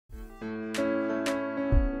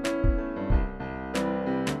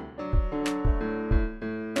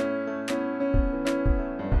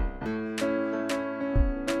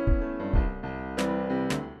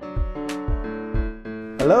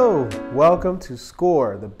Hello, welcome to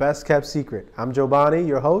SCORE, the best kept secret. I'm Jobany,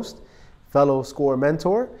 your host, fellow SCORE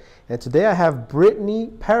mentor, and today I have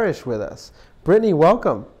Brittany Parrish with us. Brittany,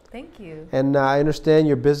 welcome. Thank you. And I understand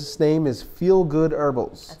your business name is Feel Good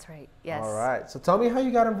Herbals. That's right, yes. All right, so tell me how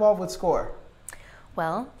you got involved with SCORE.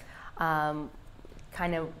 Well,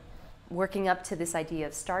 kind of working up to this idea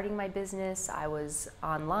of starting my business, I was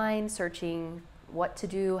online searching what to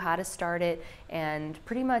do, how to start it, and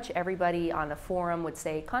pretty much everybody on a forum would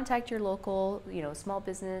say, contact your local, small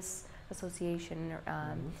business association.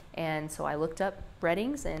 And so I looked up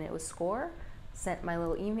Reddings and it was SCORE, sent my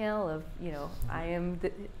little email of,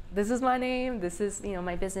 this is my name, this is,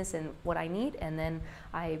 my business and what I need. And then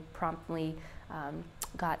I promptly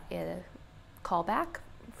got a call back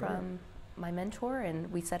from my mentor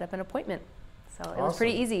and we set up an appointment. So it was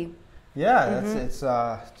pretty easy. Yeah, it's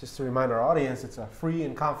just to remind our audience, it's a free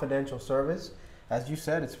and confidential service. As you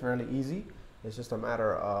said, it's fairly easy. It's just a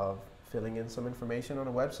matter of filling in some information on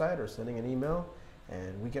a website or sending an email,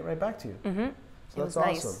 and we get right back to you. So that's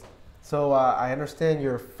awesome. Nice. So I understand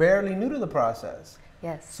you're fairly new to the process.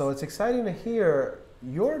 Yes. So it's exciting to hear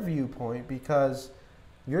your viewpoint because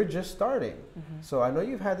you're just starting. So I know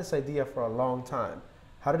you've had this idea for a long time.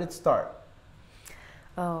 How did it start?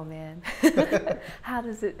 Oh man, how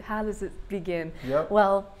does it begin? Yep.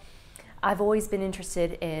 Well, I've always been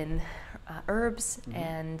interested in herbs,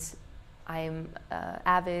 and I'm an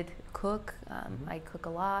avid cook. I cook a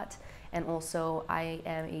lot, and also I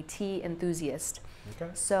am a tea enthusiast.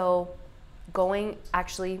 Okay. So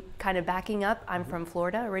actually kind of backing up, I'm from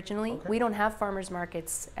Florida originally. Okay. We don't have farmers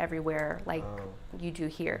markets everywhere like you do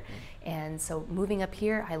here. And so moving up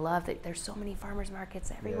here, I love that there's so many farmers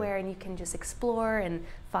markets everywhere and you can just explore and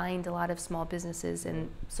find a lot of small businesses and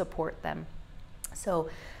support them. So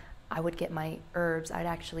I would get my herbs. I'd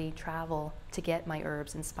actually travel to get my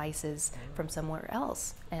herbs and spices from somewhere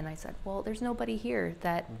else. And I said, well, there's nobody here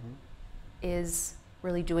that is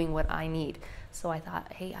really doing what I need. So I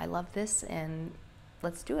thought, hey, I love this and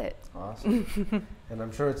let's do it. Awesome. And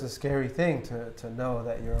I'm sure it's a scary thing to know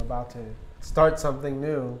that you're about to start something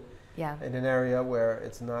new in an area where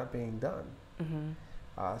it's not being done.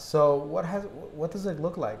 So what does it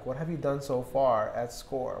look like? What have you done so far at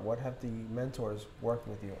SCORE? What have the mentors worked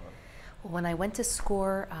with you on? Well, when I went to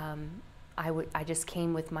SCORE, I just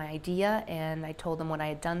came with my idea and I told them what I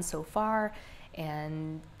had done so far,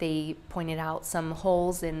 and they pointed out some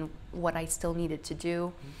holes in what I still needed to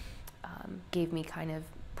do, gave me kind of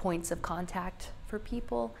points of contact for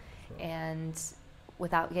people, and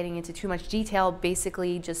without getting into too much detail,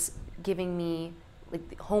 basically just giving me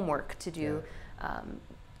like homework to do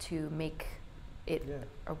to make it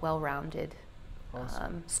a well-rounded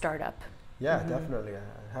startup. Yeah, definitely.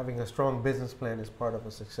 Having a strong business plan is part of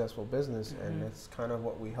a successful business, and that's kind of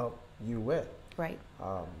what we help you with. Right.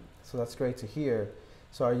 So that's great to hear.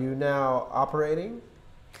 So are you now operating?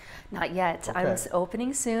 Not yet. Okay. I'm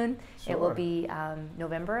opening soon. Sure. It will be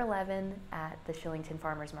November 11 at the Shillington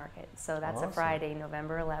Farmers Market. So that's a Friday,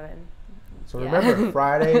 November 11. So remember,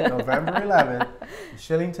 Friday, November 11,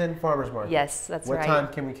 Shillington Farmers Market. Yes, that's right. What time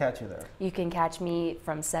can we catch you there? You can catch me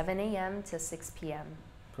from 7 a.m. to 6 p.m.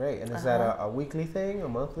 Great. And is that a weekly thing, a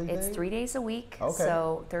monthly thing? It's 3 days a week. Okay.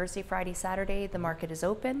 So Thursday, Friday, Saturday, the market is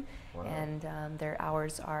open. Wow. And their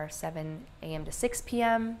hours are 7 a.m. to 6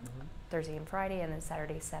 p.m., Thursday and Friday, and then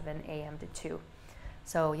Saturday, 7 a.m. to 2.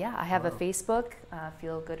 So yeah, I have a Facebook,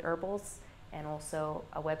 Feel Good Herbals, and also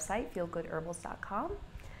a website, feelgoodherbals.com.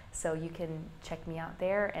 So you can check me out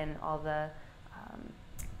there and all the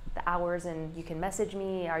hours, and you can message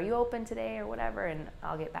me, are you open today or whatever, and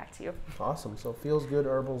I'll get back to you. Awesome. So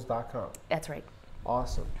feelsgoodherbals.com. That's right.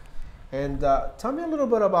 Awesome. And tell me a little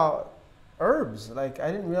bit about herbs. Like,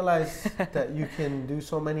 I didn't realize that you can do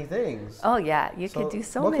so many things. Oh yeah, you can do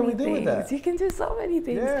so many things. What can we do with that? You can do so many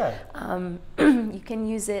things. Yeah. You can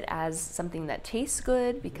use it as something that tastes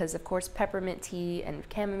good, because of course peppermint tea and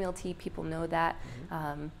chamomile tea, people know that.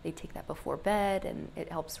 They take that before bed and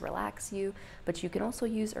it helps relax you. But you can also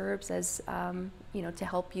use herbs as, to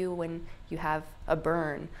help you when you have a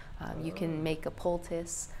burn. You can make a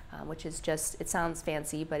poultice, which is just, it sounds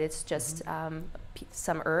fancy, but it's just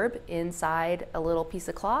some herb inside a little piece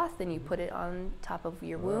of cloth, and you put it on top of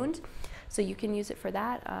your wound. So you can use it for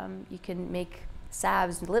that. You can make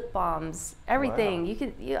salves, lip balms, everything. You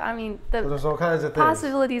can, so there's all kinds of things.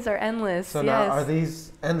 Possibilities are endless. So now, are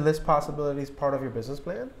these endless possibilities part of your business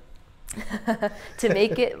plan?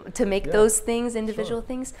 to make those things individual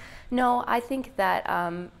things? No, I think that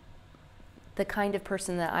the kind of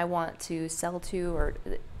person that I want to sell to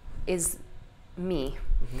is me.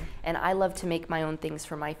 And I love to make my own things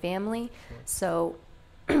for my family. So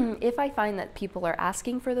if I find that people are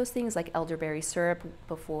asking for those things like elderberry syrup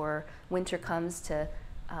before winter comes to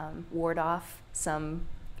ward off some,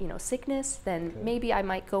 sickness, then maybe I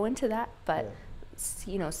might go into that, but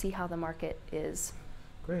see how the market is.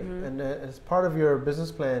 Great. And as part of your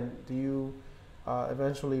business plan, do you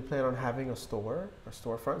eventually plan on having a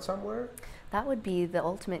storefront somewhere? That would be the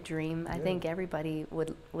ultimate dream. I think everybody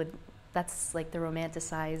would. That's like the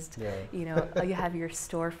romanticized. You have your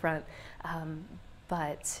storefront.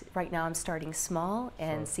 But right now I'm starting small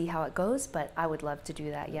and see how it goes, but I would love to do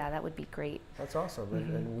that. Yeah, that would be great. That's awesome.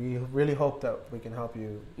 And we really hope that we can help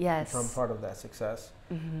you become part of that success,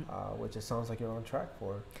 which it sounds like you're on track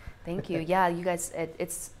for. Thank you. Yeah, you guys,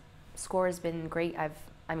 SCORE has been great.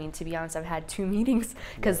 To be honest, I've had 2 meetings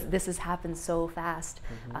because this has happened so fast.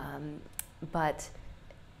 But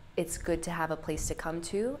it's good to have a place to come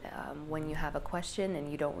to when you have a question and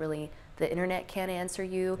you don't really, the internet can't answer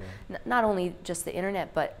you. Not only just the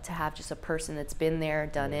internet, but to have just a person that's been there,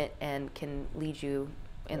 done it, and can lead you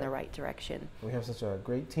in the right direction. We have such a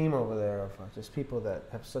great team over there of just people that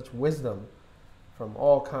have such wisdom from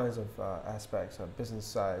all kinds of aspects of business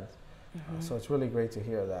sides. So it's really great to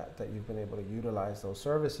hear that you've been able to utilize those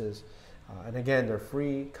services. And again, they're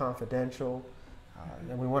free, confidential.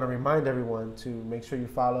 And we want to remind everyone to make sure you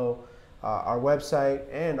follow our website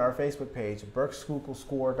and our Facebook page,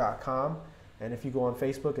 BerksSchuylkillScore.com. And if you go on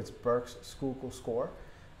Facebook, it's Berks Schuylkill Score.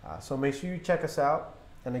 So make sure you check us out.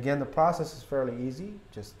 And again, the process is fairly easy.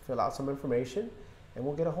 Just fill out some information and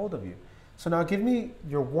we'll get a hold of you. So now give me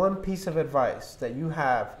your one piece of advice that you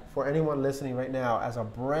have for anyone listening right now as a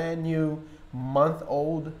brand new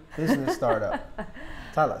month-old business startup.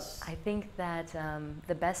 Tell us. I think that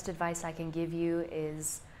the best advice I can give you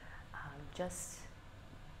is just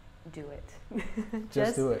do it.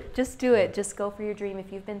 Just do it. Just do it. Just go for your dream.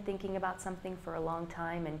 If you've been thinking about something for a long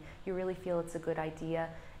time and you really feel it's a good idea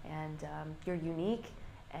and you're unique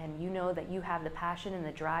and you know that you have the passion and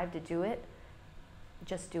the drive to do it,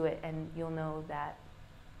 just do it and you'll know that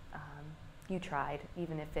you tried.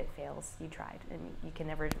 Even if it fails, you tried. And you can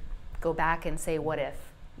never go back and say, what if?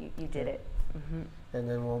 You did it. And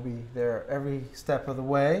then we'll be there every step of the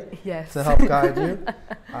way to help guide you.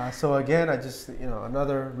 So again,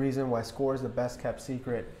 another reason why SCORE is the best kept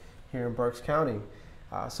secret here in Berks County.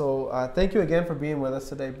 So thank you again for being with us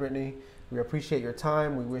today, Brittany. We appreciate your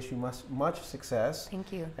time. We wish you much success.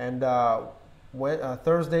 Thank you. And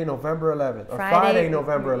Thursday, November 11th, or Friday,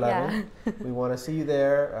 November 11th. We want to see you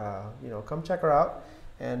there. Come check her out.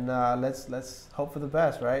 And let's hope for the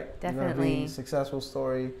best, right? Definitely. It's going to be a successful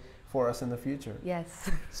story for us in the future. Yes.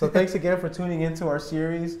 So thanks again for tuning into our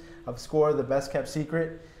series of SCORE, the Best Kept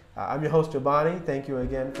Secret. I'm your host, Jobany. Thank you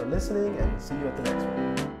again for listening and see you at the next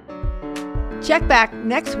one. Check back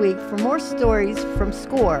next week for more stories from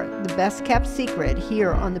SCORE, the Best Kept Secret,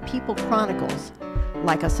 here on the People Chronicles.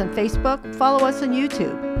 Like us on Facebook, follow us on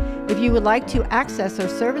YouTube. If you would like to access our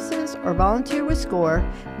services or volunteer with SCORE,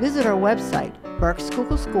 visit our website,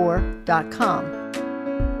 BerksSchuylkillScore.com.